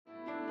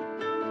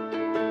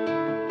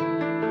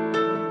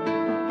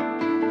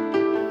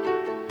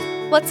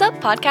What's up,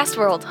 podcast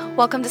world?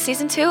 Welcome to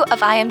season 2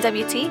 of I Am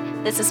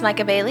WT. This is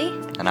Micah Bailey.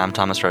 And I'm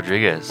Thomas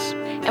Rodriguez.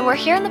 And we're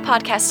here in the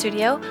podcast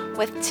studio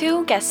with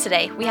two guests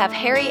today. We have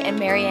Harry and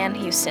Maryann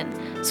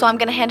Hueston. So I'm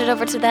going to hand it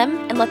over to them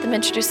and let them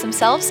introduce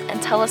themselves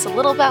and tell us a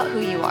little about who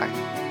you are.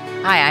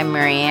 Hi, I'm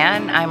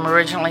Maryann. I'm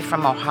originally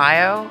from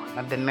Ohio.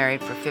 I've been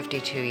married for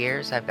 52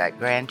 years. I've got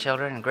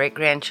grandchildren and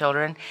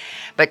great-grandchildren.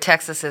 But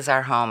Texas is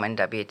our home, and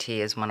WT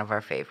is one of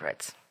our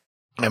favorites.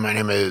 And my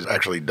name is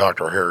actually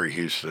Dr. Harry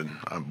Hueston.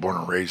 I'm born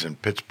and raised in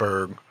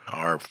Pittsburgh.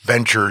 Our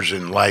ventures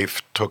in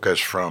life took us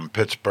from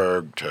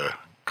Pittsburgh to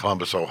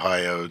Columbus,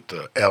 Ohio,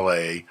 to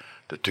L.A.,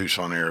 to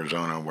Tucson,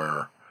 Arizona,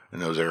 where in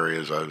those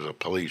areas I was a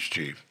police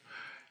chief.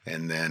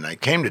 And then I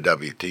came to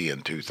WT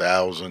in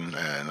 2000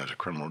 and as a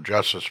criminal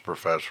justice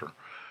professor,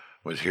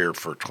 was here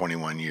for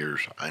 21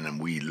 years,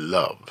 and we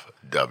love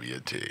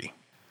WT.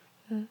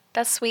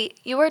 That's sweet.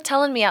 You were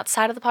telling me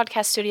outside of the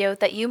podcast studio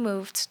that you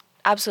moved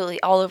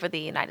absolutely all over the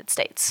United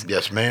States.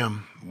 Yes,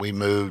 ma'am. We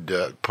moved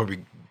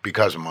probably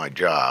because of my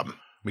job.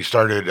 I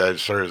started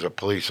as a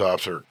police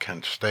officer at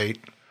Kent State.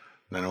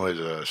 Then I was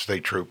a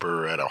state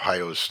trooper at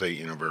Ohio State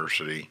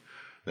University.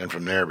 Then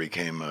from there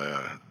became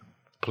a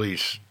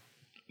police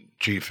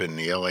chief in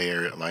the LA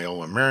area at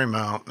Loyola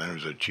Marymount. Then I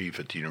was a chief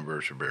at the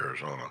University of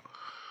Arizona.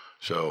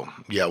 So,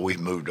 yeah, we've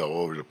moved all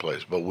over the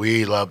place. But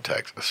we love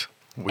Texas.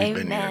 We've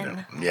been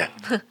here now.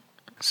 Yeah.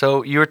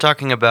 So you were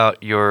talking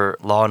about your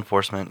law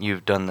enforcement.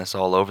 You've done this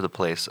all over the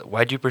place.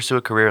 Why'd you pursue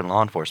a career in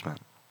law enforcement?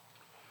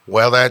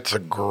 Well, that's a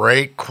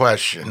great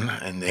question,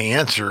 and the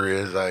answer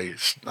is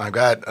I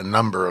got a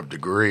number of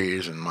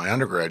degrees, and my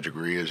undergrad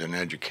degree is in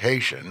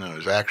education. I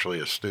was actually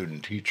a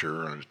student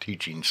teacher. I was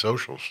teaching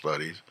social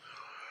studies,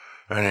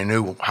 and I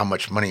knew how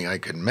much money I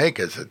could make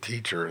as a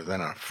teacher. Then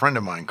a friend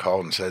of mine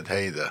called and said,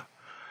 hey,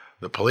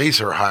 the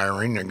police are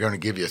hiring. They're going to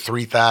give you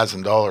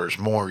 $3,000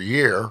 more a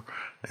year,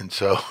 and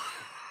so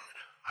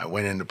I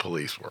went into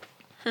police work.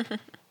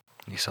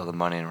 You saw the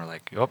money and were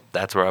like, yep,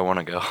 that's where I want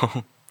to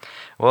go.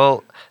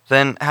 Well,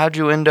 then how'd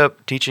you end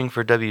up teaching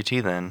for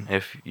WT then,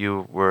 if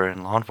you were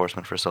in law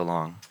enforcement for so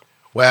long?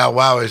 Well,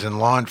 while I was in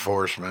law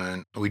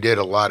enforcement, we did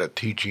a lot of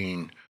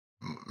teaching.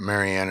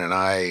 Maryann and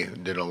I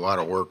did a lot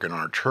of work in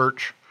our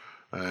church,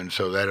 and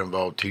so that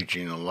involved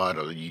teaching a lot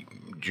of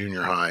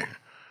junior high.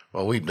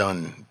 Well, we've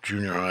done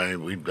junior high,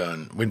 we've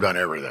done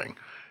everything.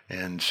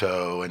 And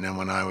then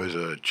when I was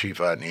a chief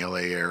out in the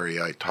LA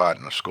area, I taught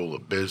in a school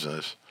of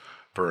business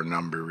for a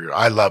number of years.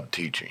 I loved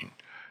teaching.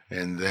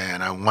 And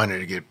then I wanted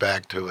to get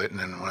back to it. And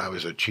then when I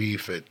was a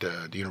chief at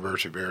the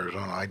University of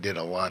Arizona, I did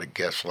a lot of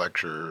guest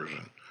lectures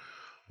and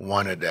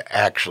wanted to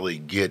actually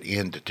get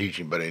into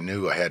teaching, but I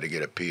knew I had to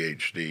get a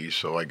PhD,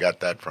 so I got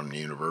that from the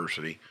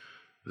university.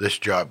 This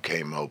job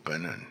came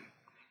open, and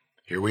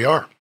here we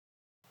are.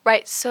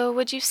 Right. So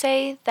would you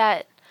say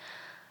that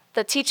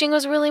the teaching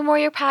was really more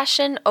your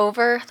passion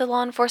over the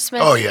law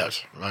enforcement? Oh,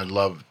 yes. I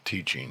love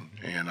teaching,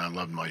 and I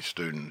loved my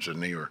students,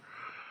 and they were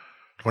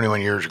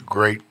 21 years of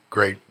great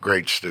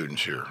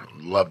students here.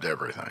 Loved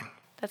everything.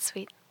 That's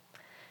sweet.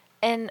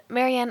 And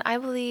Maryann, I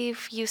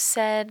believe you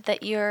said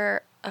that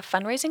you're a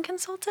fundraising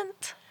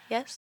consultant,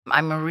 yes?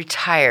 I'm a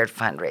retired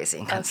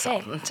fundraising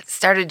consultant. Okay.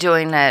 Started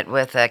doing that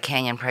with a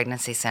Canyon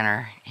Pregnancy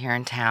Center here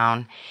in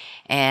town.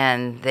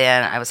 And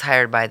then I was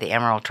hired by the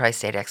Emerald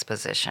Tri-State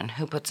Exposition,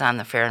 who puts on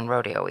the fair and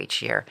rodeo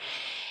each year,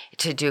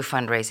 to do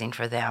fundraising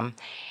for them.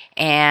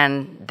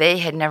 And they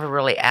had never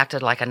really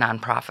acted like a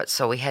nonprofit,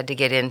 so we had to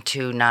get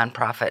into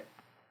nonprofit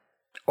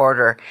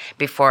order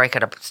before I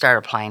could start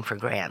applying for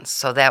grants.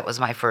 So that was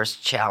my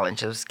first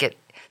challenge, was get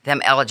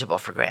them eligible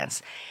for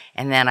grants.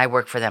 And then I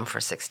worked for them for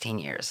 16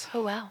 years.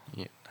 Oh, wow.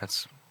 Yeah,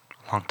 that's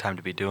a long time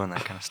to be doing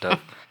that kind of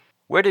stuff.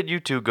 Where did you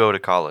two go to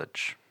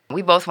college?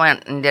 We both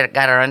went and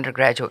got our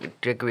undergraduate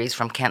degrees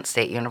from Kent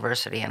State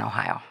University in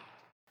Ohio.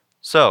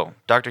 So,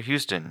 Dr.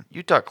 Hueston,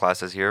 you taught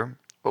classes here.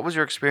 What was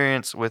your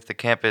experience with the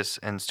campus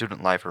and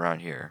student life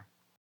around here?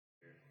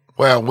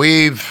 Well,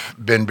 we've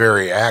been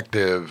very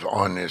active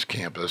on this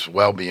campus,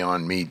 well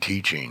beyond me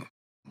teaching.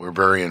 We're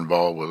very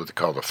involved with what's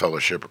called the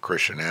Fellowship of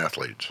Christian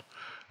Athletes,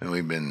 and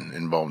we've been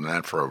involved in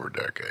that for over a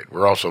decade.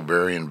 We're also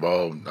very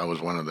involved. I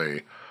was one of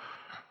the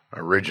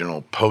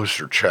original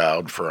poster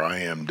child for I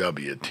Am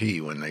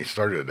WT when they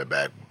started it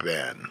back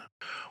then.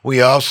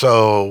 We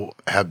also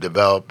have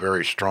developed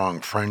very strong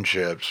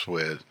friendships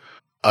with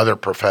other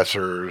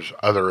professors,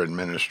 other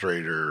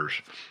administrators,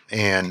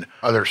 and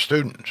other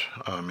students.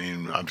 I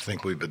mean, I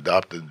think we've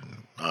adopted,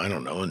 a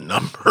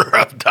number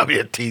of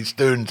WT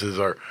students as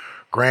our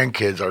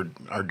grandkids.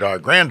 Our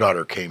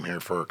granddaughter came here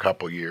for a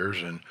couple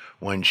years, and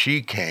when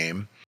she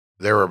came,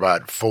 there were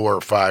about 4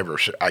 or 5 or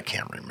 6, I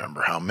can't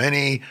remember how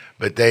many,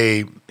 but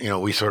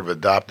we sort of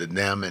adopted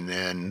them, and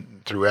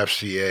then through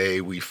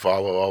FCA, we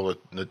follow all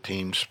the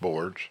team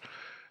sports.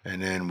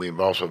 And then we've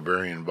also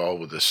very involved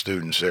with the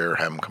students there,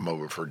 have them come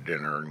over for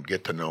dinner and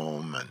get to know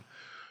them. And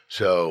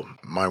so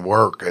my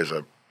work as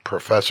a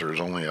professor was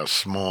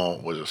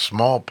a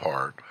small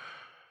part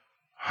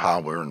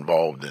how we're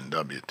involved in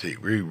WT.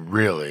 We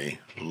really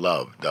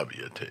love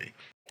WT.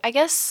 I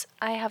guess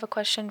I have a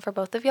question for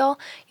both of y'all.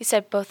 You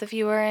said both of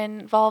you were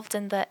involved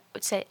in the,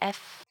 would say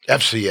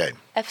FCA,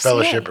 FCA.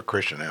 Fellowship of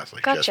Christian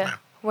Athletes. Gotcha. Yes,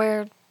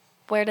 ma'am.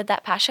 Where did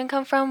that passion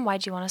come from? Why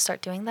did you want to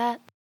start doing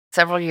that?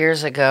 Several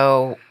years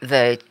ago,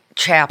 the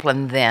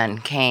chaplain then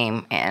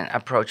came and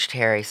approached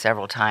Harry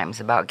several times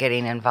about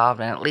getting involved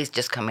and at least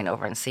just coming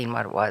over and seeing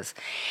what it was.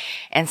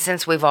 And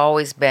since we've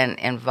always been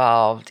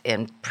involved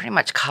in pretty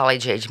much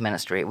college-age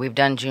ministry, we've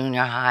done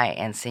junior high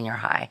and senior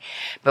high,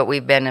 but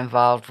we've been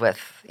involved with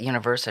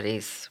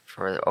universities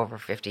for over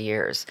 50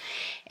 years.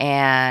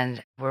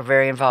 And we're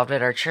very involved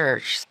at our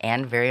church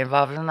and very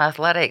involved in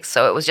athletics.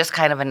 So it was just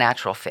kind of a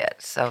natural fit.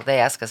 So they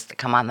asked us to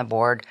come on the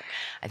board,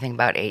 I think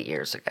about 8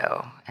 years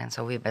ago. And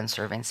so we've been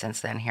serving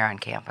since then here on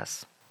campus.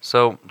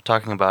 So,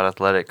 talking about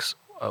athletics,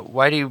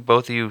 why do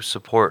both of you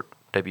support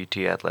WT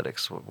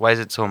athletics? Why is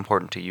it so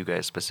important to you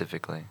guys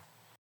specifically?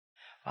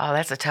 Wow,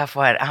 that's a tough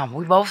one.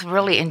 We both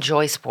really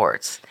enjoy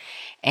sports,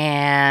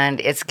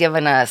 and it's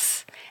given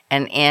us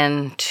an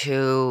in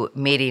to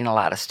meeting a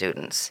lot of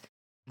students.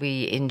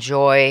 We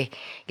enjoy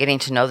getting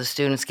to know the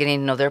students, getting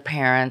to know their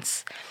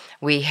parents.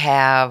 We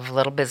have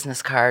little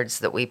business cards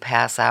that we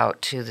pass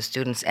out to the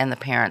students and the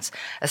parents,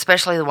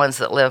 especially the ones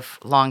that live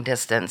long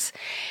distance,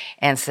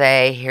 and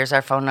say, here's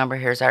our phone number,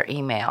 here's our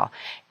email.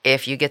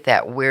 If you get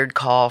that weird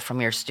call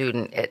from your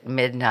student at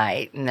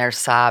midnight and they're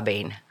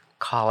sobbing,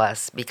 call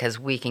us because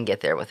we can get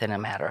there within a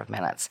matter of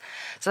minutes.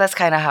 So that's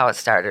kind of how it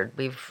started.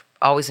 We've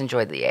always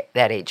enjoyed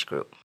that age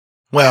group.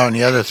 Well, and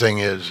the other thing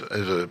is,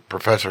 as a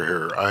professor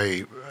here,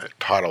 I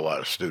taught a lot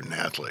of student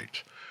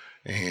athletes.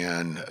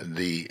 And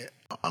the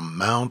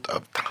amount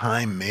of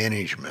time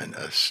management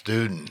a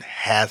student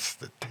has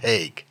to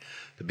take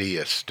to be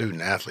a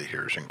student athlete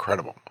here is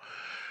incredible.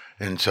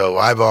 And so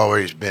I've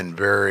always been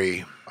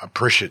very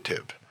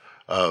appreciative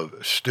of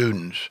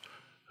students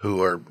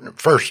who are,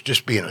 first,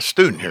 just being a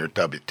student here at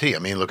WT. I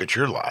mean, look at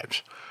your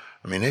lives.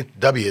 I mean,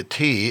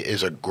 WT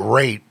is a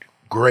great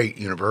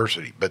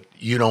university, but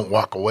you don't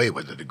walk away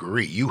with a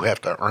degree. You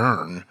have to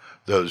earn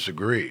those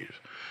degrees.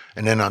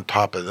 And then on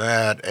top of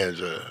that, as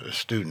a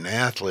student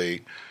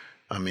athlete,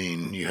 I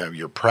mean, you have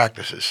your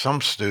practices.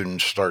 Some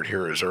students start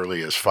here as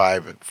early as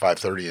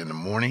 5:30 in the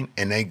morning,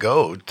 and they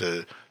go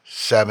to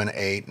 7,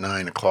 8,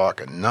 9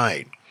 o'clock at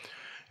night.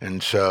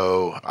 And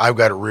so I've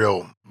got a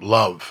real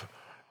love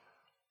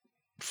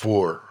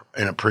for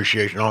and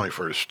appreciation not only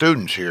for the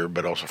students here,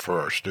 but also for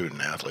our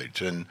student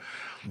athletes. And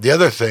the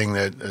other thing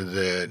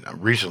that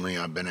recently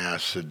I've been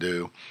asked to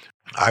do,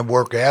 I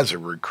work as a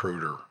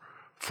recruiter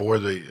for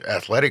the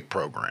athletic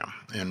program.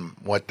 And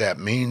what that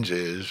means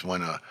is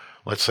when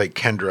let's say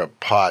Kendra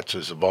Potts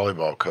is a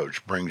volleyball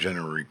coach, brings in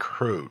a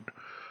recruit,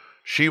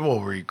 she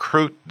will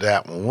recruit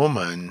that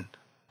woman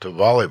to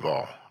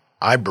volleyball.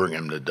 I bring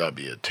him to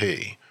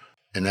WT.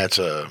 And that's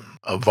a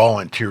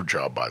volunteer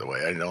job, by the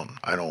way. I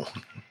don't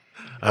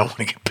want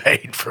to get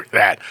paid for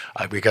that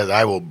because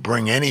I will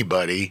bring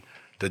anybody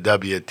to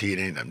WT at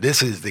any time.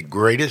 This is the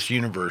greatest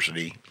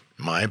university,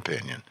 in my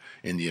opinion,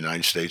 in the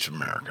United States of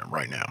America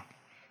right now.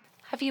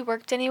 Have you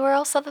worked anywhere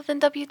else other than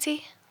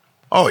WT?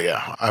 Oh,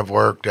 yeah. I've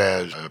worked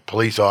as a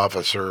police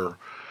officer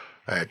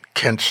at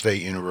Kent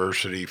State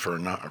University for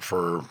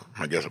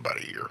I guess,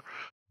 about a year.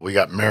 We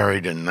got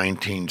married in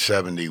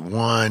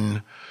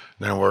 1971.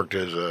 Then I worked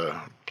as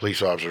a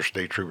police officer,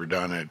 state trooper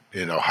down at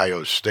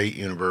Ohio State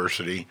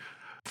University.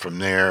 From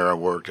there, I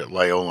worked at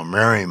Loyola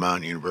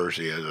Marymount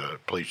University as a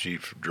police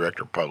chief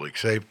director of public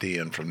safety,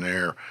 and from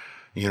there,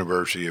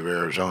 University of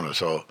Arizona.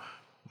 So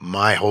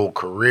my whole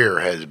career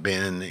has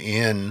been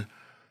in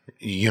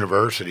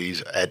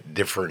universities at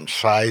different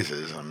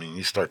sizes. I mean,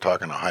 you start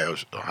talking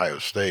Ohio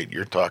State,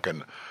 you're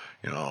talking,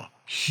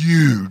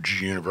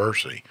 huge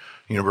university.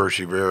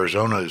 University of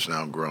Arizona has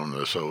now grown,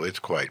 though, so it's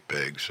quite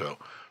big. So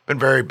been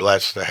very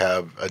blessed to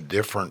have a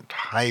different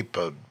type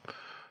of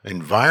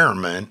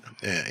environment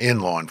in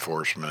law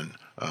enforcement,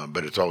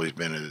 but it's always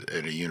been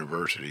at a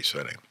university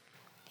setting.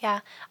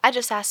 Yeah, I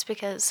just asked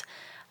because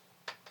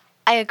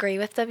I agree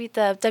with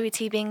the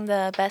WT being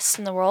the best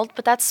in the world,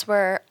 but that's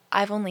where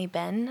I've only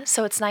been.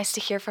 So it's nice to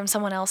hear from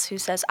someone else who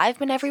says, I've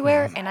been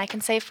everywhere, and I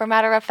can say, for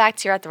matter of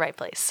fact, you're at the right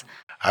place.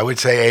 I would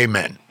say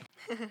amen.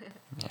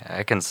 Yeah,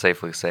 I can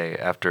safely say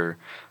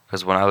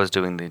because when I was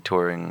doing the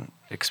touring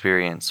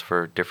experience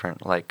for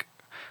different,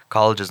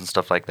 colleges and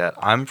stuff like that,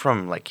 I'm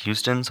from,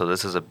 Houston, so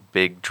this is a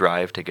big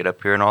drive to get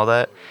up here and all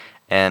that,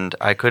 and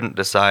I couldn't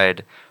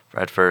decide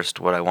at first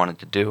what I wanted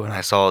to do, and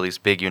I saw all these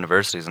big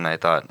universities, and I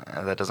thought,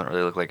 that doesn't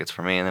really look like it's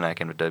for me, and then I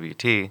came to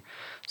WT,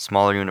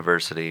 smaller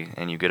university,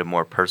 and you get a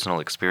more personal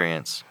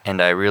experience,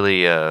 and I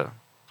really, I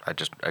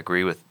just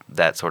agree with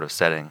that sort of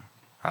setting,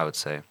 I would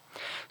say.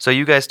 So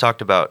you guys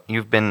talked about,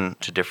 you've been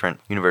to different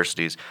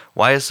universities.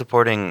 Why is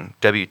supporting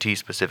WT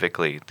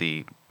specifically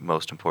the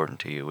most important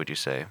to you, would you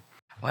say?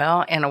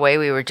 Well, in a way,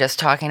 we were just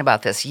talking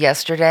about this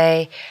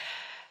yesterday.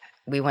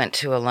 We went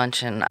to a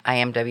luncheon,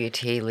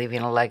 IMWT,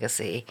 Leaving a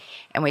Legacy,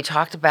 and we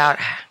talked about,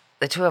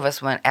 the two of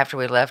us went after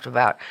we left,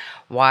 about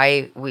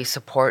why we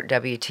support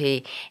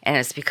WT, and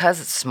it's because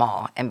it's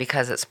small and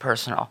because it's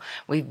personal.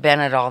 We've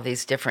been at all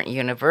these different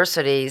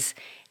universities,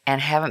 and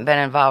haven't been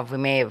involved. We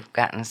may have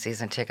gotten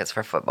season tickets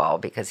for football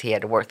because he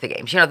had to work the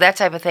games, you know, that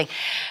type of thing.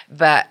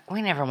 But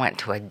we never went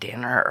to a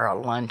dinner or a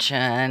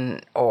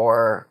luncheon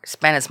or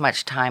spent as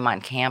much time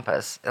on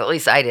campus. At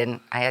least I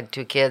didn't. I had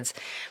 2 kids,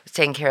 was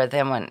taking care of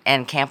them,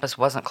 and campus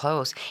wasn't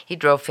closed. He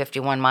drove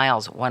 51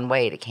 miles one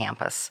way to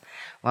campus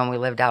when we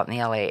lived out in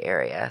the LA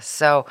area.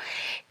 So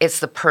it's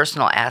the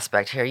personal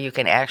aspect here. You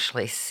can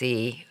actually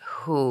see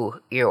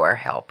who you are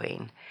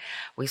helping.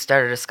 We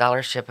started a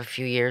scholarship a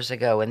few years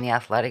ago in the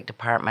athletic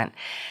department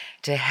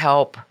to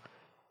help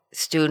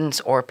students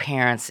or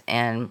parents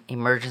in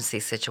emergency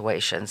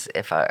situations.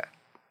 If a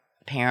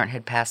parent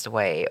had passed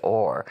away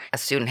or a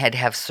student had to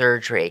have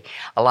surgery,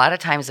 a lot of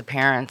times the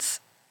parents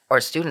or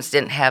students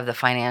didn't have the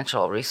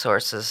financial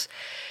resources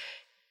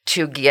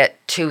to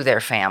get to their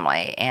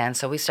family. And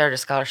so we started a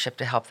scholarship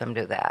to help them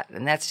do that.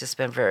 And that's just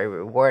been very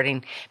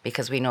rewarding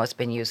because we know it's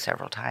been used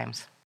several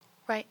times.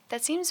 Right.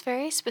 That seems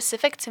very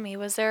specific to me.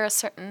 Was there a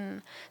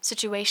certain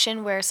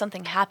situation where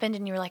something happened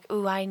and you were like,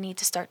 ooh, I need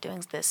to start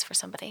doing this for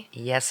somebody?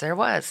 Yes, there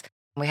was.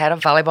 We had a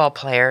volleyball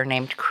player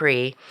named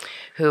Cree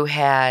who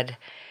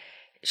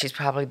she's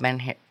probably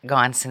been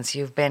gone since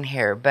you've been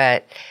here,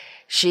 but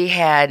she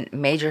had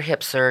major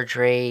hip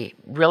surgery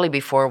really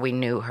before we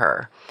knew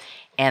her.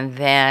 And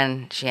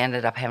then she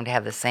ended up having to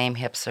have the same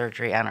hip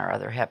surgery on her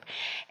other hip.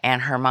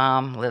 And her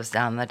mom lives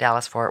down in the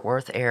Dallas-Fort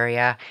Worth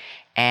area.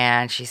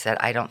 And she said,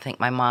 I don't think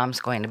my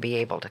mom's going to be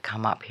able to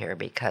come up here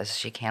because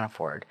she can't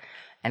afford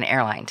an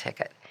airline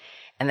ticket.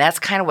 And that's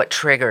kind of what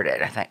triggered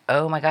it. I think,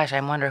 oh my gosh, I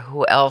wonder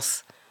who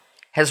else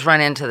has run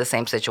into the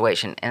same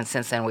situation. And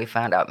since then, we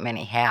found out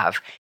many have.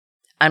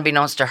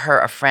 Unbeknownst to her,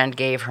 a friend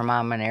gave her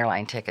mom an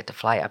airline ticket to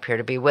fly up here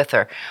to be with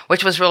her,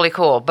 which was really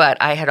cool. But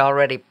I had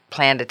already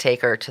planned to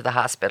take her to the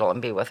hospital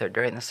and be with her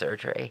during the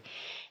surgery.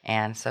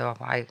 And so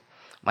I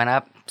went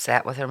up,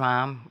 sat with her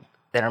mom.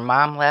 Then her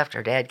mom left,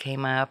 her dad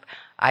came up.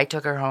 I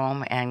took her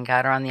home and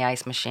got her on the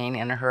ice machine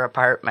in her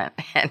apartment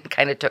and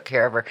kind of took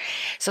care of her.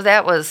 So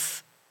that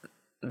was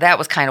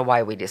kind of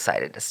why we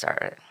decided to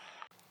start it.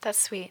 That's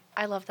sweet.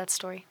 I love that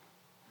story.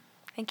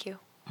 Thank you.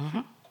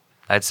 Mm-hmm.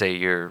 I'd say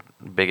you're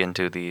big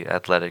into the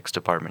athletics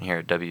department here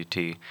at WT.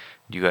 Do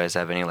you guys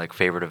have any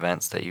favorite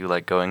events that you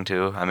like going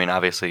to? I mean,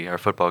 obviously our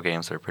football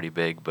games are pretty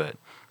big, but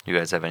do you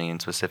guys have any in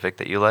specific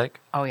that you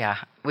like? Oh yeah,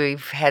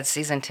 we've had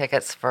season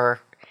tickets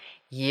for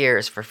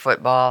years for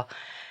football,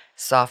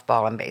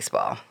 softball, and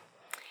baseball.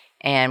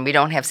 And we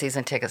don't have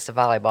season tickets to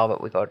volleyball,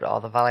 but we go to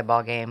all the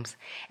volleyball games.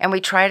 And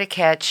we try to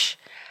catch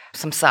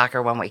some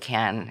soccer when we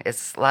can.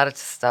 It's a lot of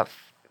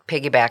stuff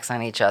piggybacks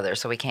on each other,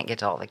 so we can't get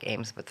to all the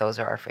games, but those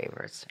are our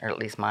favorites, or at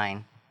least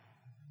mine.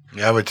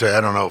 Yeah, I would say,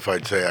 I don't know if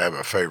I'd say I have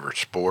a favorite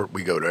sport.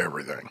 We go to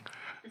everything.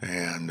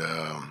 And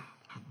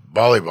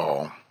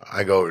volleyball,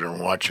 I go over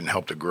and watch and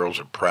help the girls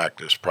at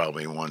practice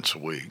probably once a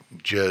week,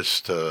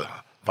 just to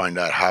find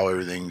out how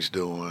everything's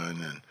doing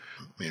and,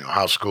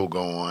 how school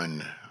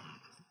going,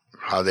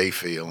 how they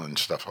feel and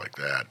stuff like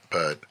that.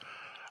 But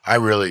I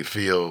really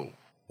feel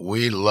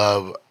we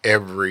love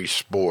every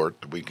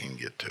sport that we can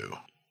get to.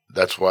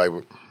 That's why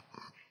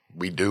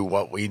we do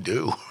what we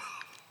do.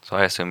 So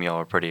I assume y'all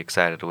were pretty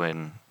excited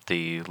when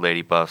the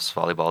Lady Buffs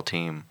volleyball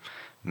team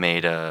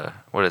made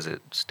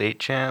state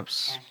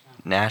champs?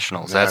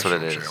 Nationals, that's what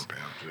it is.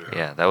 Champions,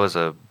 Yeah, that was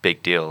a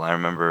big deal. I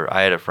remember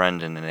I had a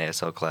friend in an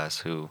ASL class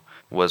who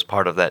was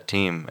part of that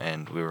team,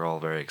 and we were all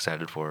very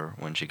excited for her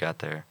when she got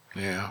there.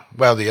 Yeah.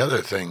 Well, the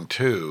other thing,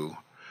 too,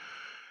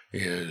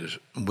 is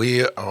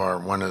we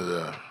are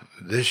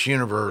this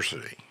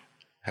university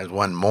has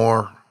won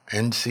more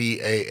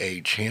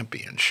NCAA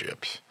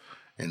championships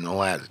in the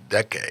last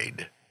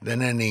decade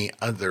than any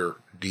other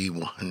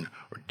D1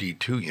 or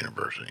D2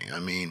 university. I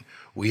mean,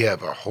 we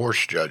have a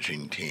horse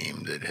judging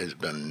team that has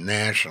been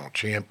national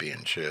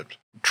championships,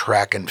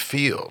 track and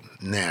field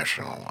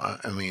national.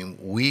 I mean,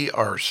 we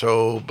are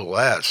so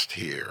blessed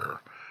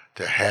here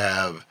to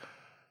have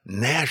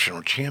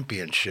national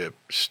championship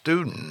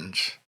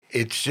students.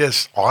 It's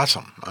just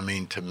awesome. I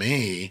mean, to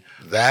me,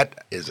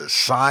 that is a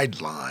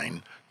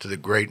sideline to the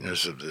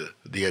greatness of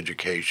the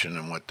education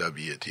and what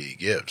WT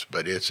gives.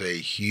 But it's a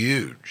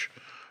huge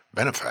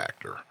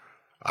benefactor,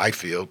 I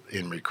feel,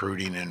 in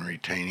recruiting and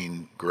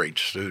retaining great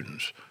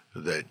students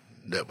that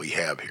we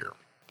have here.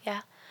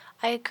 Yeah,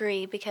 I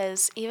agree,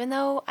 because even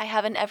though I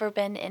haven't ever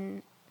been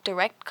in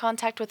direct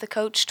contact with the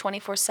coach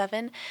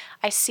 24/7,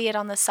 I see it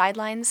on the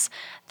sidelines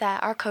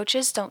that our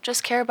coaches don't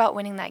just care about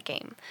winning that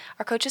game.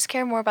 Our coaches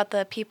care more about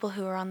the people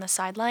who are on the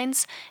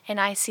sidelines, and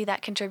I see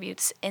that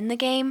contributes in the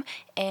game.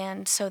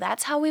 And so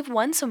that's how we've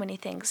won so many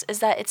things, is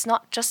that it's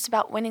not just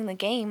about winning the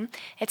game,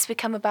 it's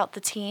become about the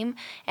team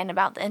and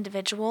about the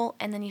individual,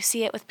 and then you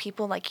see it with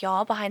people like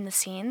y'all behind the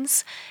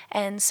scenes.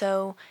 And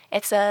so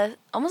it's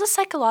almost a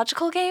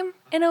psychological game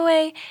in a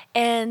way,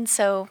 and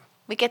so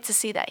we get to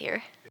see that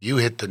here. You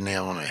hit the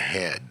nail on the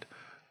head.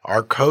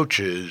 Our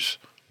coaches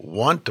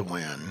want to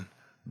win,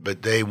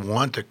 but they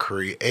want to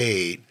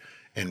create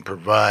and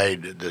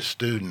provide the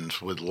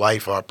students with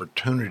life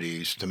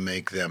opportunities to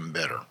make them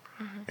better.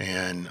 Mm-hmm.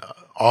 And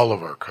all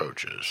of our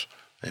coaches,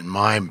 in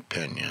my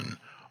opinion,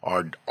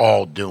 are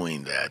all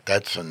doing that.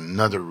 That's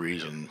another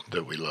reason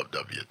that we love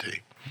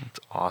WT. It's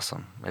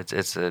awesome.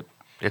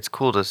 It's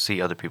cool to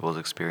see other people's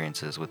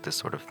experiences with this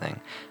sort of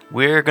thing.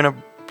 We're going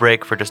to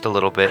break for just a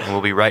little bit, and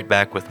we'll be right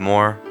back with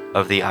more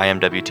of the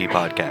IMWT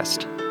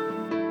podcast.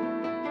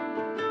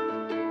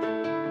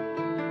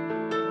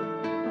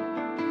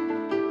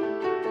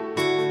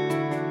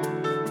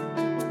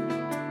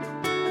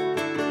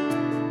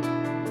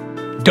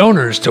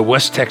 Donors to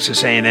West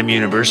Texas A&M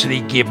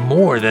University give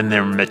more than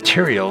their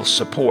material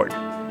support.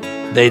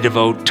 They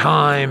devote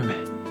time,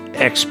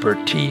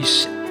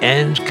 expertise,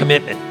 and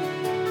commitment.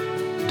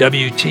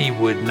 WT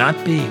would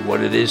not be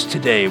what it is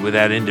today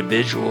without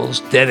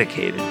individuals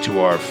dedicated to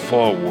our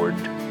forward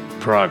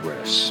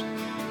progress.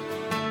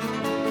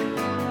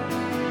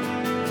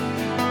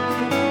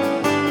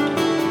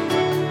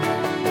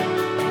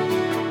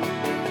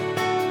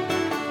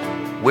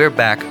 We're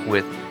back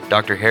with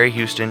Dr. Harry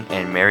Hueston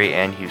and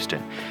Maryann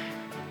Hueston.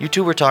 You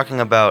two were talking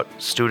about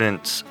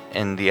students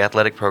and the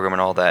athletic program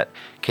and all that.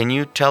 Can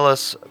you tell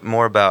us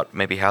more about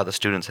maybe how the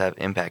students have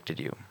impacted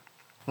you?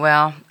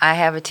 Well, I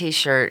have a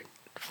T-shirt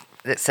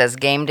that says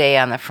Game Day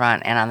on the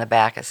front, and on the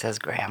back it says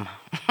Graham.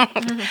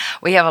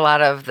 We have a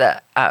lot of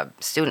the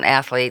student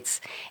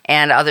athletes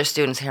and other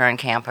students here on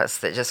campus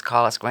that just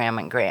call us Graham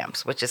and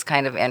Grams, which is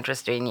kind of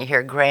interesting. You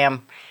hear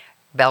Graham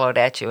bellowed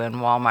at you in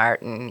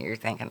Walmart, and you're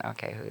thinking,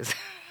 okay,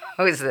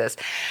 who's this?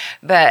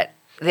 But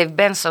they've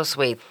been so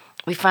sweet.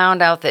 We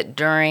found out that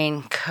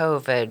during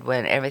COVID,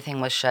 when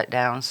everything was shut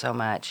down so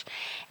much,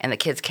 and the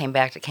kids came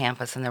back to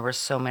campus and there were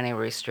so many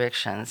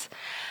restrictions,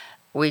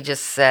 we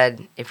just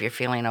said, if you're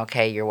feeling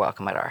okay, you're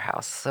welcome at our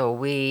house. So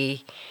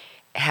we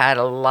had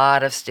a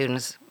lot of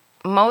students,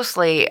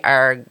 mostly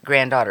our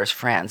granddaughter's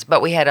friends,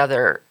 but we had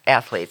other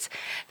athletes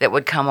that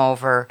would come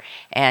over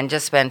and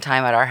just spend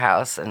time at our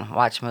house and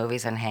watch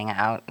movies and hang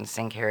out and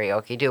sing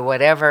karaoke, do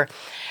whatever.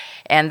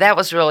 And that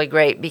was really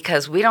great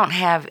because we don't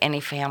have any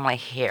family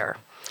here.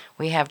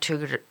 We have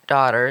two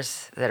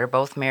daughters that are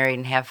both married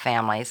and have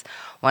families.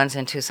 One's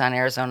in Tucson,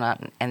 Arizona,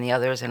 and the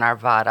other's in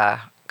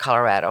Arvada,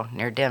 Colorado,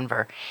 near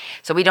Denver.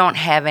 So we don't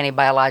have any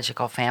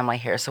biological family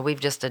here. So we've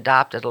just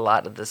adopted a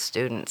lot of the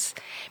students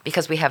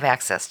because we have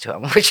access to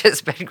them, which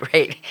has been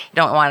great. You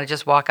don't want to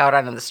just walk out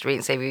onto the street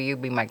and say, will you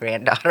be my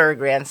granddaughter or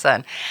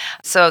grandson?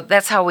 So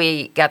that's how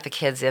we got the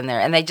kids in there.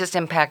 And they just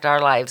impact our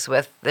lives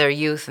with their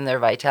youth and their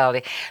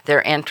vitality,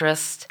 their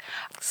interest.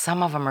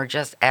 Some of them are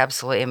just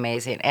absolutely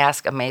amazing,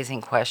 ask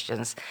amazing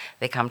questions.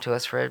 They come to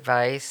us for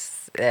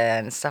advice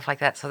and stuff like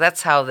that. So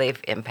that's how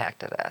they've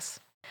impacted us.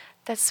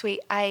 That's sweet.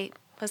 I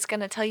was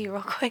going to tell you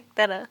real quick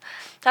that that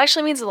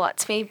actually means a lot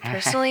to me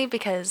personally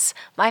because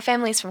my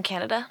family's from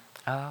Canada.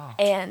 Oh.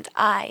 And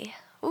I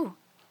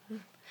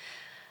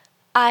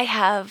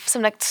have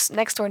some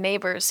next door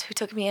neighbors who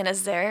took me in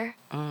as their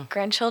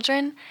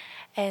grandchildren.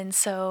 And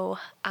so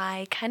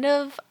I kind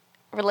of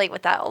relate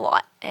with that a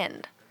lot.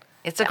 And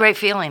it's a great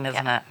feeling,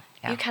 isn't it?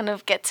 Yeah. You kind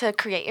of get to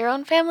create your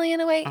own family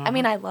in a way. I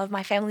mean, I love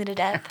my family to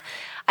death.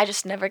 I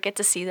just never get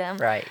to see them.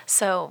 Right.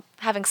 So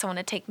having someone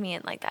to take me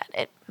in like that,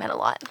 it meant a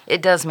lot.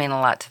 It does mean a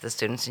lot to the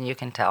students, and you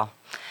can tell.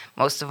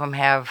 Most of them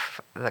have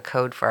the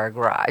code for our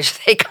garage.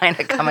 They kind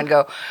of come and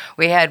go.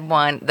 We had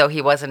one, though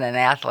he wasn't an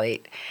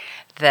athlete,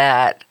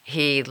 that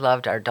he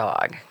loved our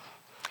dog.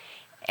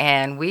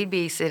 And we'd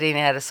be sitting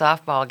at a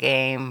softball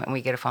game, and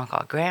we get a phone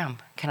call, Graham,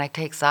 can I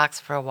take Socks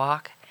for a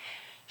walk?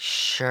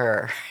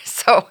 Sure.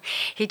 So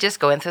he'd just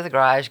go in through the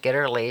garage, get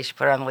her a leash,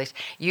 put her on the leash,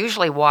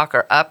 usually walk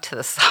her up to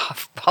the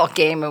softball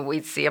game, and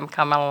we'd see him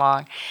coming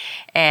along.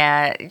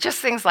 And just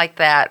things like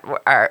that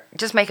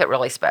just make it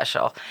really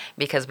special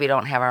because we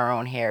don't have our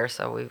own here,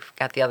 so we've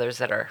got the others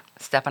that are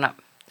stepping up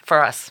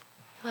for us.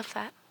 Love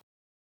that.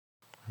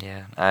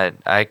 Yeah,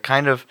 I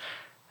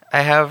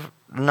have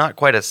not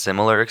quite a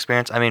similar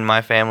experience. I mean,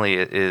 my family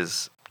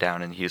is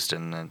down in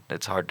Houston, and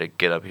it's hard to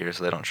get up here,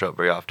 so they don't show up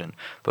very often.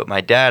 But my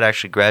dad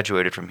actually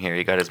graduated from here.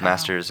 He got his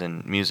master's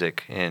in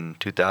music in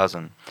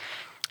 2000.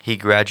 He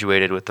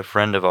graduated with a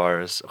friend of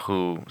ours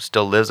who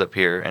still lives up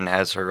here and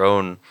has her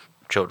own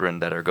children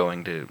that are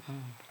going to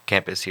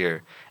campus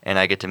here. And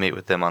I get to meet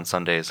with them on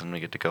Sundays, and we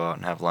get to go out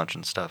and have lunch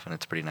and stuff, and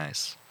it's pretty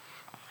nice.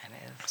 It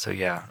is. So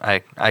yeah,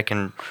 I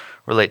can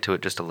relate to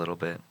it just a little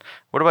bit.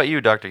 What about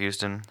you, Dr.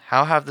 Hueston?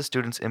 How have the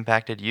students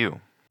impacted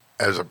you?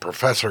 As a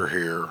professor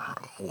here,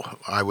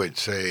 I would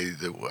say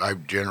that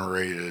I've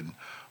generated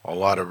a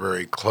lot of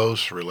very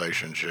close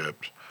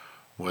relationships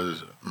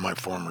with my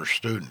former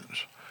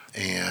students.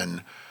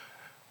 And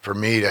for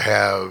me to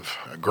have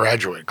a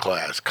graduate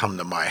class come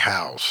to my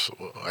house,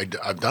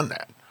 I've done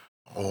that.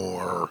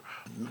 Or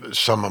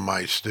some of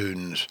my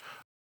students,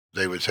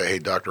 they would say, hey,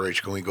 Dr.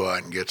 H, can we go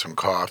out and get some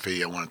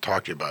coffee? I want to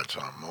talk to you about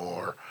something.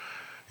 Or,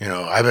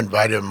 I've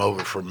invited them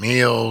over for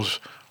meals.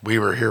 We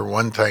were here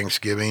one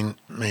Thanksgiving,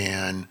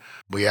 and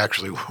we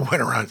actually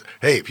went around,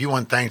 hey, if you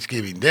want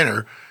Thanksgiving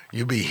dinner,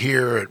 you be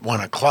here at 1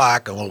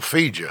 o'clock and we'll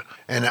feed you.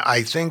 And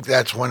I think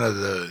that's one of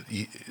the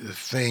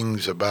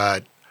things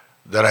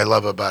that I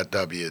love about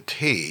WT.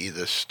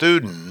 The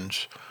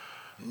students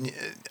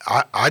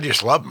I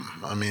just love them.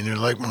 I mean, they're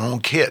like my own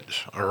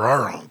kids or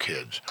our own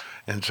kids.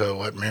 And so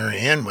what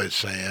Maryann was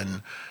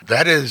saying,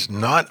 that is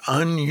not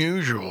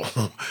unusual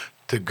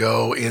to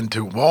go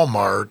into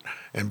Walmart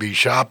and be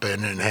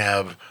shopping and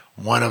have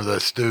one of the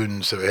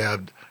students who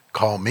have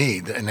call me,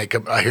 and they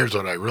come. Here's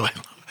what I really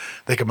love.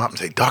 They come up and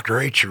say, "Dr.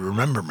 H, you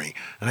remember me?"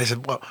 And I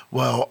said,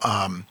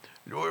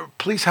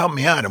 please help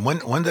me out. And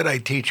when did I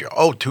teach you?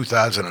 Oh,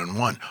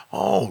 2001.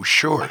 Oh,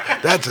 sure.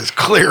 That's as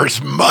clear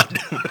as mud.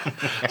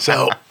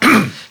 So,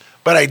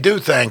 but I do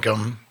thank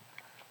them,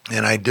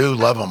 and I do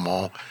love them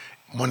all.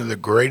 One of the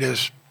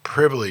greatest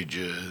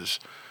privileges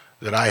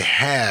that I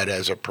had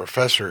as a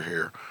professor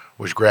here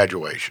was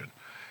graduation.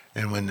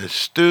 And when the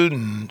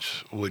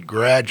students would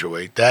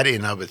graduate, that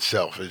in of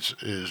itself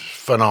is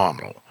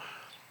phenomenal.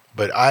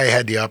 But I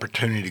had the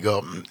opportunity to go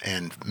up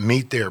and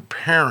meet their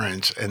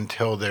parents and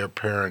tell their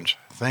parents,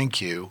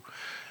 thank you.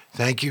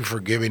 Thank you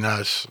for giving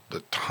us the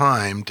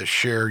time to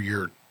share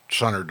your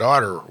son or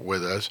daughter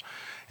with us.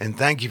 And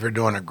thank you for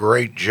doing a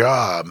great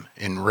job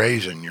in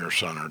raising your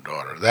son or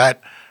daughter.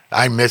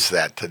 I miss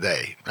that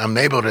today. I'm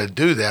able to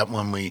do that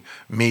when we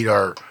meet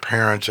our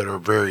parents at our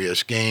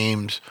various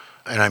games,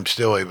 and I'm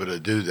still able to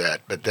do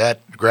that. But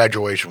that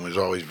graduation was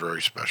always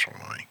very special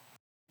to me.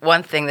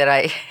 One thing that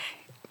I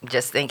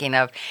just thinking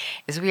of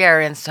is we are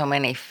in so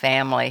many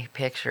family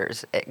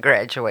pictures at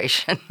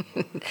graduation.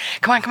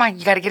 Come on,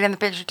 you got to get in the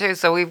picture too.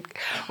 So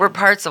we're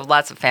parts of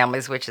lots of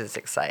families, which is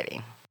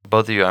exciting.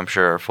 Both of you, I'm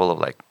sure, are full of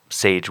like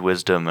sage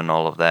wisdom and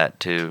all of that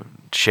to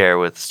share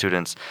with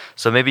students.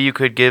 So maybe you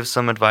could give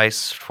some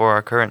advice for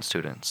our current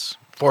students.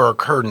 For our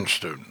current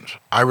students,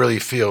 I really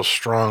feel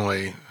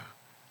strongly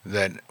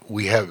that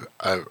we have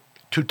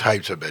two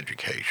types of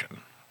education.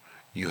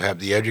 You have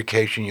the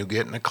education you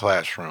get in the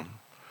classroom,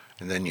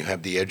 and then you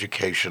have the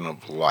education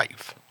of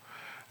life.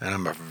 And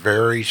I'm a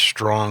very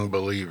strong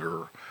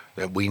believer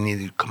that we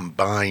need to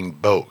combine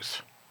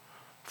both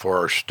for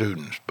our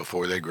students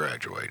before they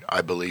graduate.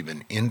 I believe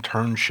in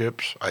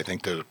internships. I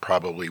think they're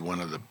probably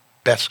one of the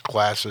best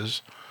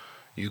classes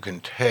you can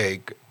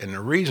take. And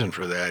the reason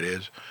for that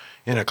is,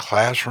 in a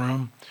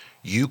classroom,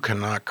 you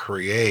cannot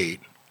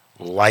create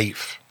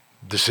life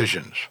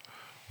decisions.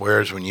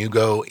 Whereas when you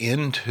go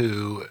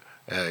into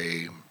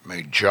a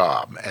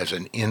job as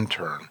an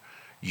intern,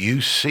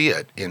 you see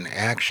it in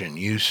action.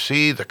 You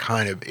see the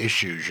kind of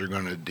issues you're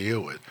going to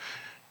deal with.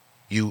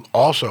 You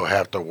also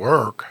have to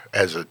work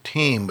as a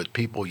team with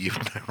people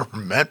you've never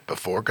met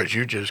before because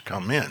you just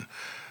come in.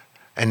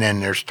 And then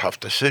there's tough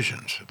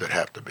decisions that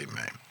have to be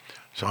made.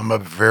 So I'm a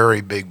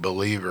very big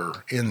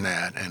believer in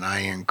that, and I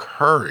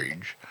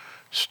encourage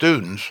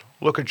students,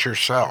 look at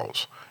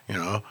yourselves. You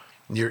know,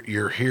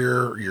 you're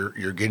here,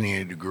 you're getting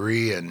a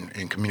degree in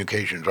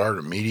communications art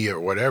or media or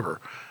whatever,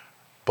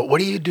 but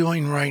what are you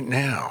doing right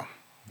now?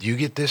 Do you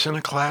get this in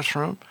a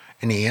classroom?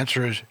 And the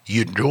answer is,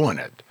 you're doing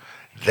it.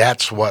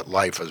 That's what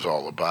life is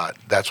all about.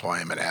 That's why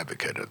I'm an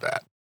advocate of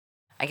that.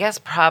 I guess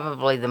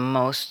probably the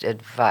most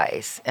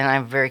advice, and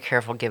I'm very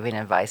careful giving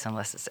advice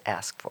unless it's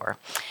asked for,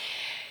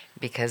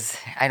 because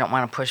I don't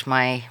want to push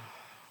my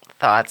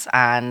thoughts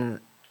on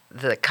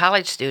the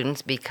college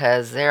students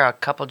because they're a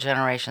couple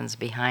generations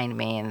behind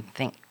me and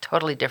think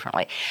totally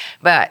differently.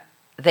 But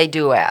they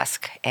do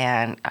ask,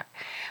 and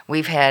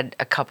we've had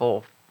a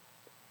couple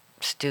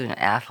student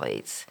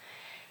athletes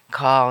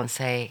call and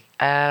say,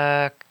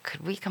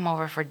 could we come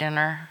over for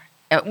dinner?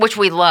 Which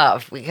we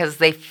love because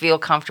they feel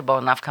comfortable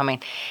enough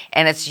coming.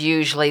 And it's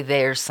usually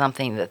there's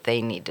something that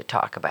they need to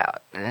talk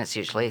about. And it's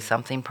usually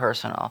something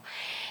personal.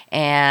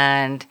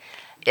 And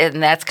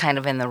that's kind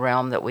of in the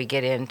realm that we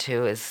get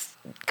into is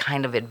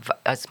kind of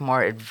it's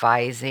more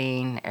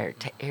advising. Or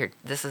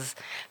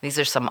these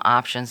are some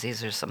options.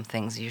 These are some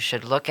things you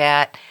should look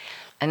at.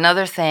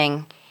 Another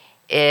thing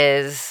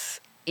is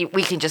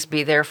we can just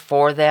be there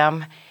for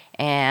them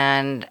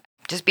and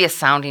just be a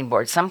sounding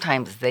board.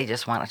 Sometimes they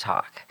just want to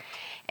talk.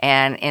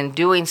 And in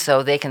doing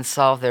so, they can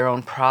solve their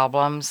own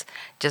problems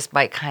just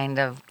by kind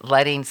of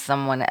letting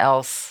someone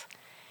else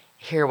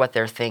hear what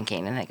they're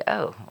thinking. And they go,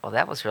 oh, well,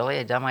 that was really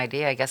a dumb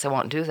idea. I guess I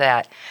won't do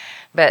that.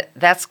 But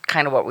that's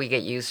kind of what we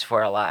get used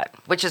for a lot,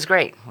 which is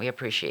great. We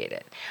appreciate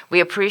it. We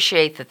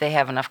appreciate that they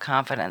have enough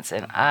confidence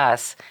in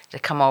us to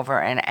come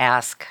over and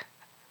ask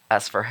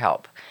us for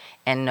help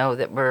and know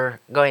that we're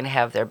going to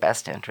have their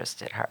best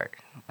interest at heart.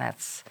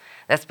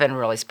 That's been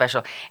really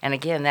special. And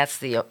again,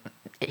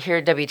 here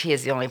at WT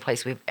is the only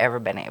place we've ever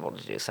been able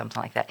to do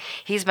something like that.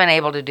 He's been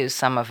able to do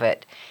some of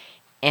it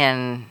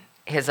in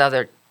his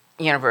other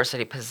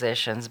university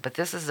positions, but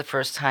this is the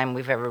first time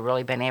we've ever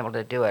really been able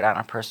to do it on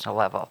a personal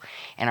level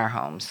in our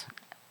homes.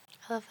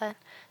 I love that.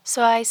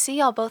 So I see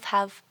y'all both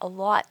have a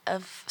lot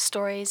of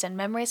stories and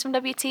memories from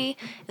WT.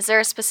 Is there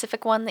a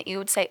specific one that you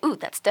would say, ooh,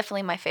 that's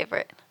definitely my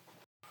favorite?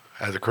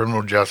 As a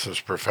criminal justice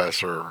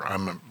professor,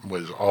 I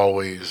was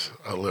always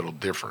a little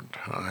different.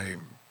 I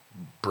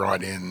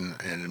brought in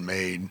and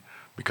made,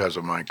 because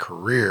of my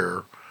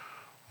career,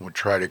 would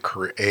try to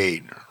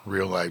create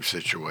real-life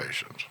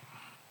situations.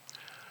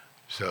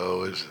 So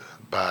it was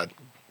about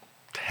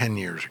 10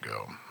 years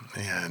ago,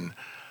 and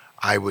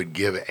I would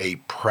give a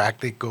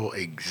practical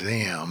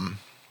exam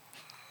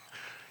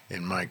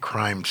in my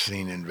crime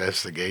scene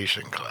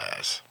investigation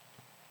class.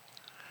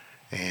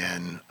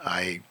 And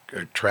I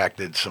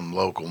attracted some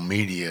local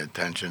media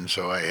attention,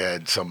 so I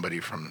had somebody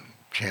from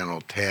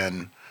Channel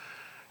 10,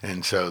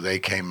 and so they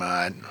came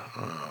out,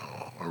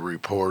 a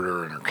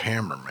reporter and a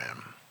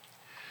cameraman.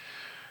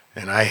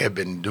 And I have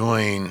been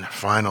doing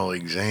final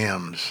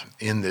exams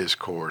in this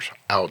course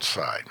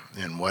outside.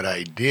 And what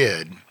I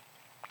did,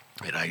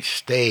 and I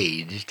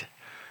staged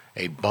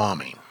a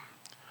bombing.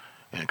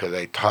 And because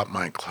I taught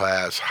my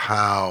class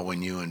how,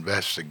 when you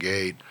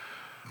investigate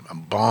a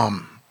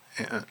bomb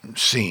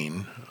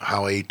scene,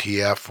 how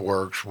ATF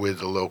works with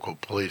the local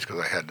police, because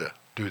I had to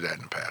do that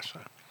in the past.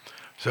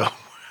 So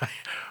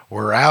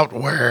we're out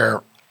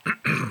where,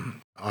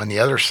 on the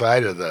other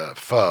side of the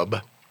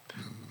FUB,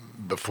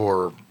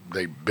 before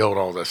they built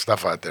all this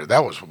stuff out there,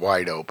 that was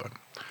wide open.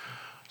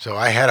 So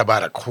I had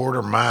about a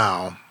quarter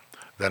mile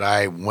that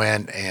I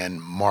went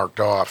and marked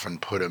off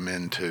and put them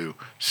into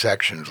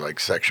sections, like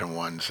Section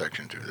 1,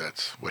 Section 2.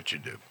 That's what you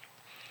do.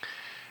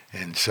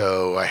 And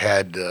so I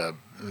had the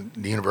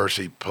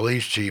university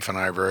police chief and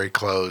I very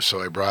close,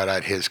 so I brought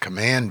out his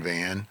command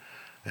van,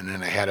 and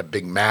then I had a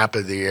big map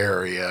of the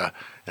area,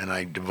 and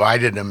I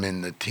divided them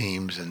into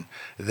teams, and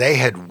they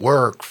had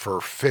worked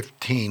for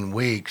 15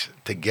 weeks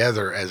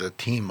together as a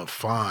team of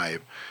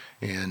 5,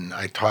 and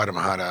I taught them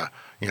how to,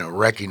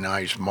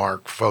 recognize,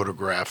 mark,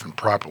 photograph, and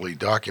properly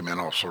document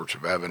all sorts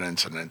of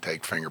evidence, and then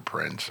take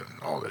fingerprints and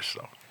all this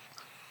stuff.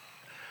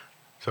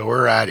 So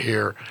we're out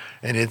here,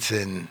 and it's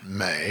in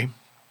May.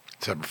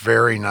 It's a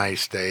very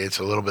nice day. It's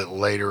a little bit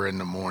later in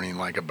the morning,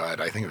 like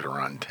about, I think it was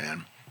around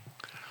 10.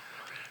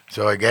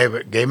 So I gave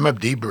them a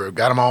debrief,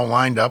 got them all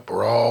lined up.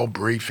 We're all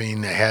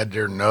briefing. They had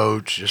their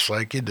notes, just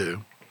like you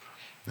do.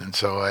 And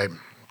so I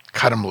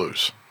cut them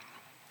loose.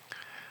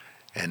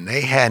 And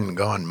they hadn't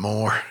gone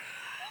more.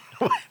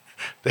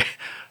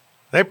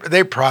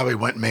 They probably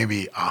went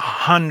maybe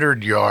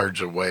 100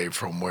 yards away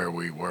from where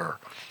we were.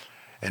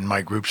 And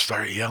my group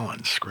started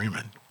yelling,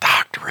 screaming,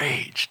 Dr.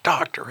 H,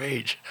 Dr.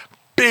 H,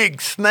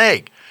 big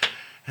snake.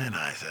 And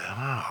I said,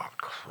 oh,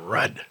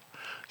 crud.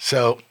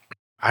 So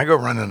I go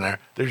running there.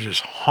 There's this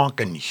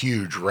honking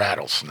huge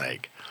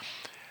rattlesnake.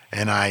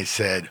 And I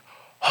said,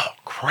 oh,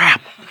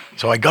 crap.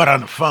 So I got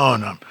on the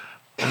phone and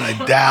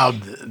I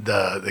dialed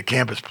the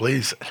campus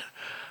police.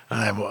 And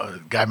I have a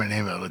guy by the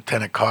name of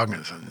Lieutenant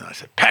Cognizant. And I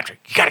said, Patrick,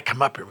 you got to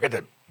come up here. We got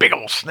that big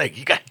old snake.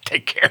 You got to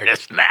take care of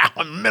this now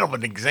in the middle of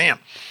an exam.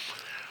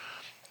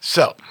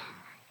 So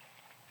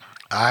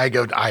I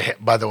go,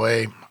 by the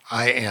way,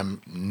 I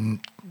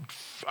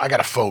got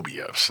a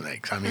phobia of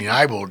snakes. I mean,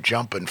 I will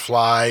jump and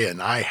fly,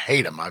 and I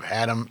hate them. I've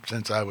had them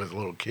since I was a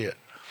little kid.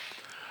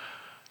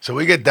 So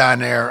we get down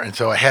there, and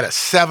so I had a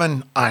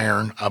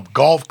 7-iron, a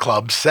golf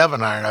club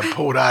 7-iron. I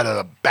pulled out of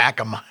the back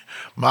of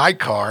my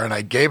car, and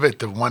I gave it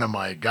to one of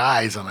my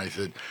guys, and I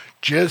said,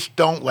 just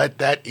don't let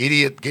that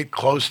idiot get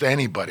close to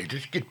anybody.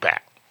 Just get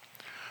back.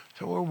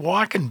 So we're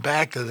walking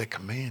back to the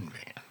command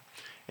van,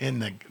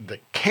 and the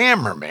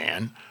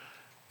cameraman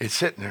is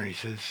sitting there. He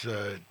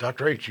says,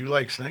 Dr. H, you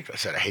like snakes? I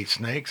said, I hate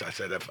snakes. I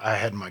said, if I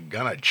had my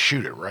gun, I'd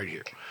shoot it right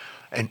here.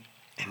 And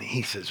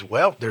he says,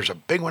 well, there's a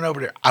big one over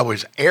there. I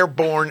was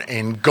airborne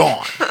and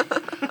gone.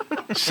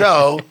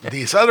 So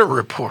this other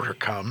reporter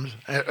comes,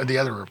 the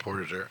other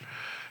reporter's there.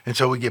 And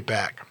so we get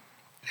back.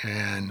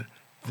 And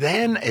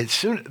then as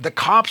soon the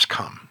cops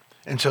come.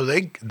 And so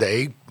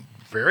they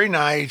very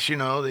nice,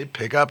 they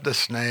pick up the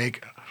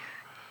snake,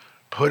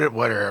 put it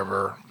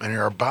whatever, and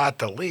they're about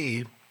to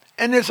leave.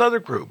 And this other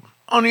group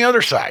on the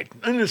other side,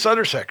 in this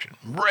other section,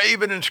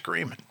 raving and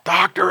screaming,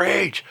 Dr.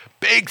 H,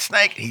 big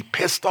snake. He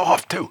pissed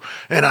off too.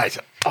 And I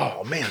said,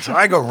 oh man. So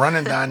I go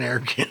running down there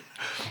again.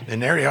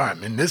 And there you are.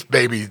 And this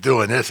baby's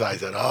doing this. I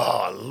said,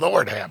 oh,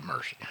 Lord have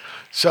mercy.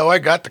 So I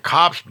got the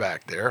cops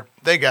back there.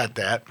 They got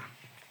that.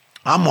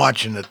 I'm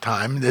watching the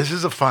time. This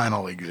is a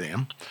final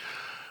exam.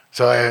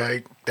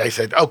 So they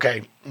said,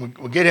 okay,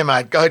 we'll get him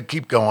out. Go ahead,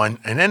 keep going.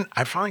 And then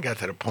I finally got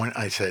to the point.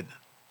 I said,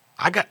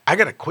 I got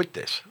to quit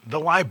this. The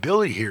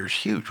liability here is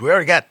huge. We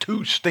already got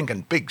 2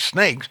 stinking big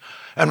snakes,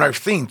 and I've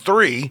seen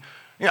 3.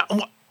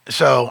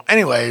 So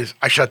anyways,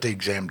 I shut the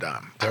exam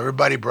down. So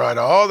everybody brought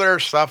all their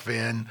stuff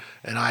in,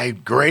 and I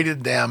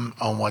graded them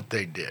on what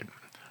they did.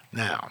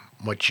 Now,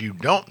 what you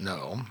don't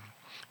know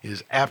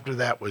is after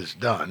that was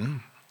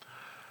done,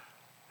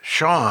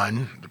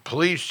 Sean, the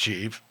police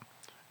chief,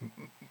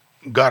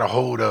 got a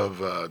hold of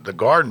the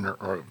gardener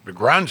or the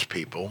grounds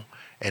people,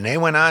 and they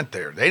went out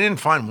there. They didn't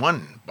find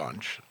one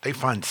bunch. They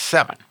found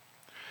 7.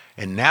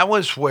 And that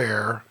was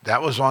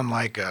on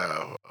like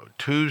a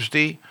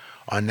Tuesday.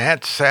 On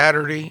that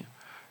Saturday,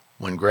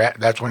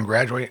 that's when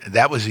graduation,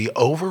 that was the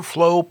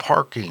overflow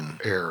parking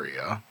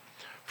area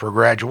for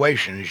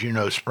graduation, as you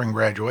know, spring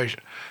graduation.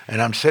 And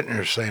I'm sitting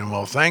there saying,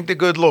 well, thank the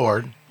good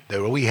Lord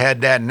that we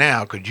had that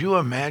now. Could you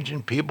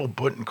imagine people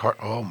putting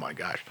oh my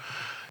gosh.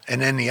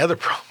 And then the other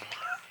problem,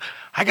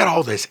 I got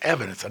all this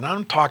evidence, and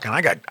I'm talking,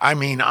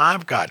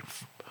 I've got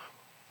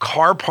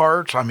car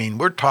parts. I mean,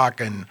 we're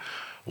talking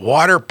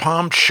water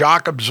pumps,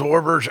 shock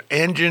absorbers,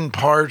 engine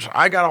parts.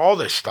 I got all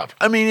this stuff.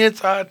 I mean,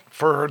 it's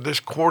for this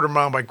quarter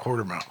mile by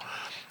quarter mile.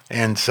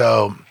 And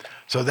so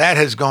that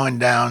has gone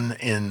down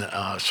in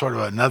sort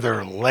of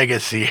another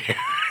legacy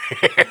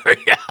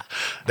area.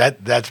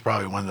 That's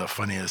probably one of the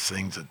funniest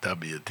things at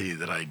WT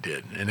that I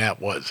did. And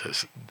that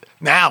was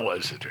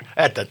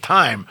at the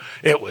time,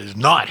 it was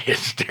not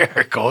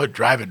hysterical. It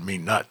driving me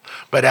nuts.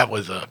 But that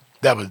was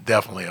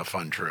definitely a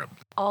fun trip.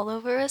 All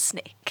over a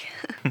snake.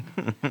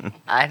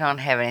 I don't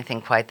have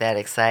anything quite that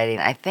exciting.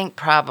 I think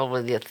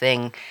probably the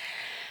thing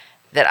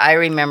that I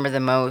remember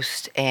the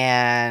most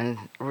and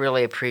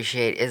really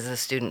appreciate is the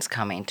students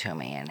coming to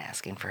me and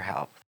asking for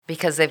help.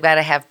 Because they've got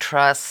to have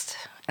trust,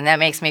 and that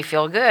makes me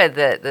feel good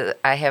that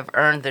I have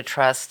earned the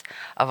trust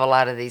of a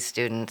lot of these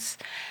students.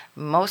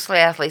 Mostly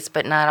athletes,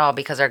 but not all,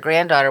 because our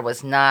granddaughter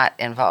was not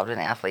involved in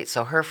athletes,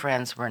 so her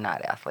friends were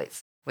not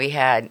athletes. We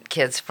had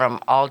kids from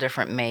all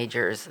different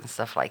majors and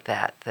stuff like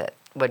that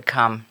would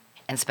come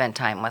and spend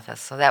time with us.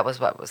 So that was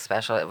what was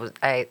special. It was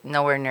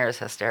nowhere near as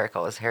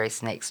hysterical as Harry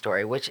Snake's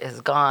story, which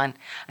is gone.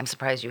 I'm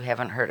surprised you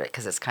haven't heard it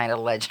because it's kind of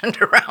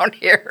legend around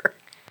here.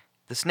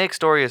 The snake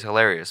story is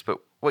hilarious, but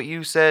what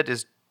you said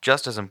is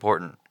just as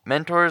important.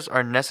 Mentors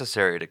are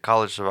necessary to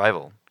college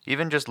survival,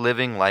 even just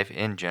living life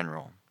in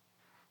general.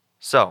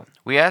 So,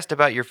 we asked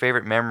about your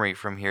favorite memory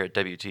from here at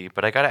WT,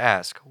 but I gotta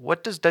ask,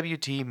 what does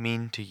WT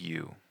mean to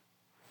you?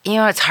 You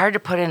know, it's hard to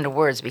put into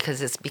words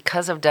because it's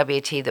because of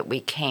WT that we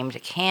came to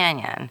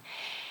Canyon,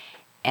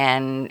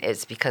 and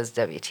it's because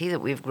of WT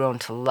that we've grown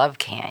to love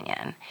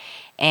Canyon.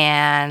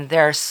 And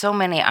there are so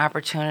many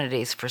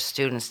opportunities for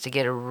students to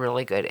get a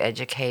really good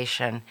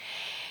education,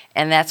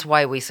 and that's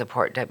why we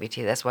support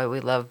WT. That's why we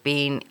love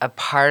being a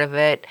part of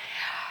it.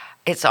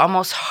 It's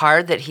almost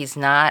hard that he's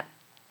not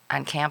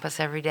on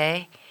campus every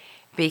day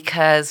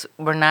because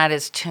we're not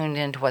as tuned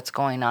into what's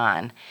going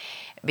on,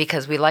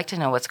 because we like to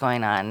know what's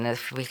going on and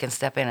if we can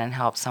step in and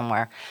help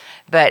somewhere.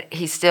 But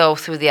he's still,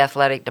 through the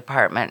athletic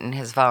department and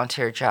his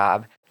volunteer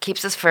job,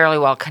 keeps us fairly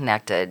well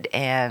connected.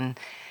 And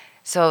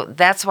so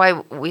that's why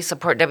we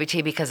support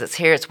WT, because it's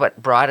here. It's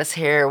what brought us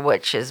here,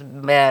 which has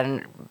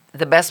been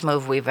the best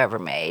move we've ever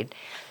made.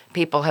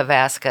 People have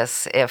asked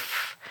us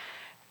if,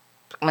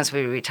 once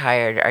we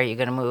retired, are you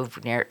going to move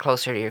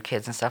closer to your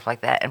kids and stuff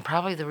like that? And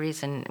probably the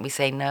reason we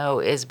say no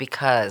is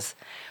because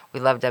we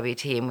love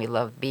WT and we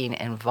love being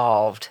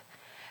involved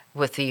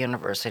with the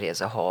university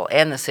as a whole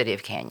and the city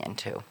of Canyon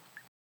too.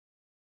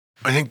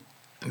 I think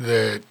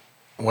that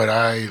what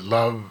I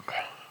love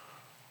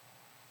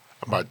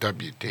about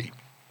WT,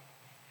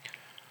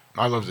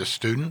 I love the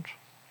students.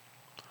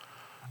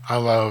 I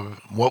love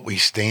what we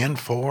stand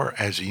for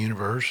as a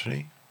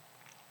university.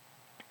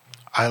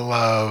 I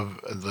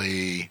love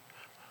the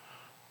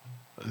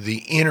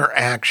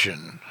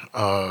interaction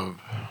of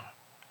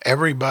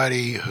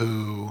everybody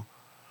who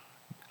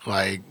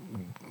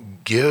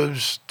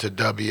gives to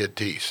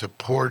WT,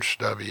 supports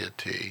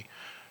WT,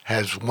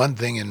 has one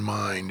thing in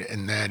mind,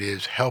 and that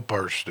is help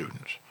our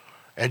students.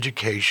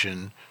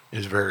 Education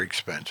is very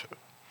expensive.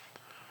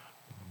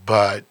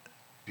 But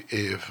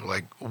if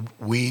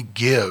we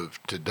give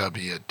to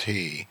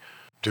WT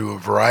through a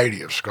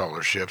variety of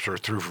scholarships or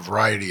through a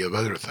variety of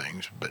other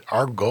things, but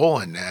our goal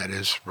in that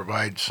is to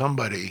provide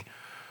somebody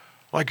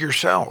like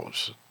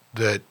yourselves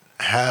that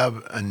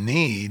have a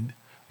need,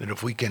 that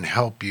if we can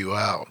help you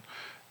out.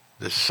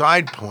 The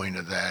side point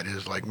of that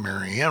is, like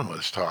Maryann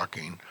was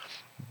talking,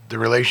 the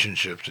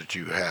relationships that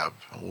you have.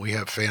 We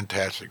have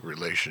fantastic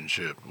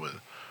relationship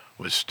with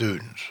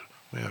students.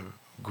 We have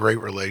great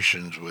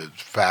relations with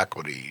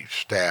faculty,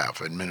 staff,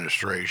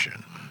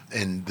 administration.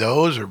 And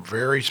those are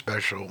very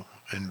special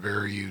and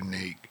very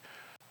unique.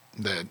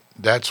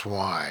 That's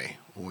why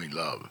we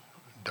love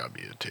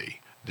WT.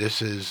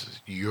 This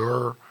is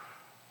your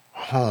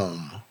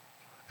home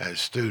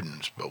as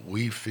students, but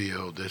we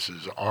feel this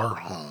is our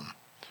home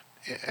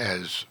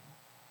as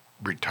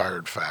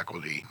retired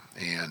faculty,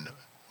 and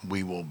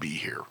we will be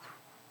here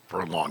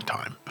for a long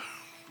time.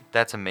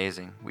 That's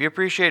amazing. We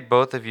appreciate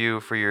both of you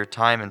for your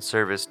time and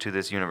service to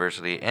this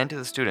university and to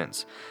the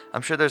students.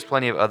 I'm sure there's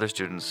plenty of other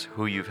students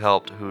who you've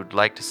helped who'd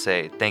like to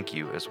say thank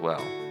you as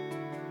well.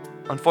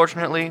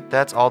 Unfortunately,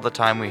 that's all the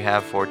time we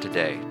have for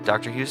today.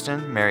 Dr.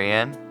 Hueston,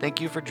 Maryann,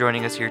 thank you for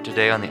joining us here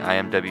today on the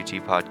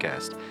IMWT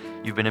podcast.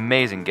 You've been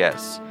amazing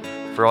guests.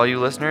 For all you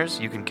listeners,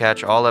 you can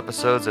catch all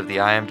episodes of the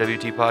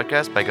IMWT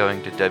podcast by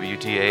going to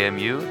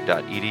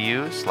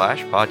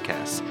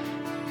wtamu.edu/podcasts.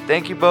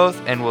 Thank you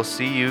both, and we'll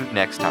see you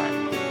next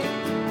time.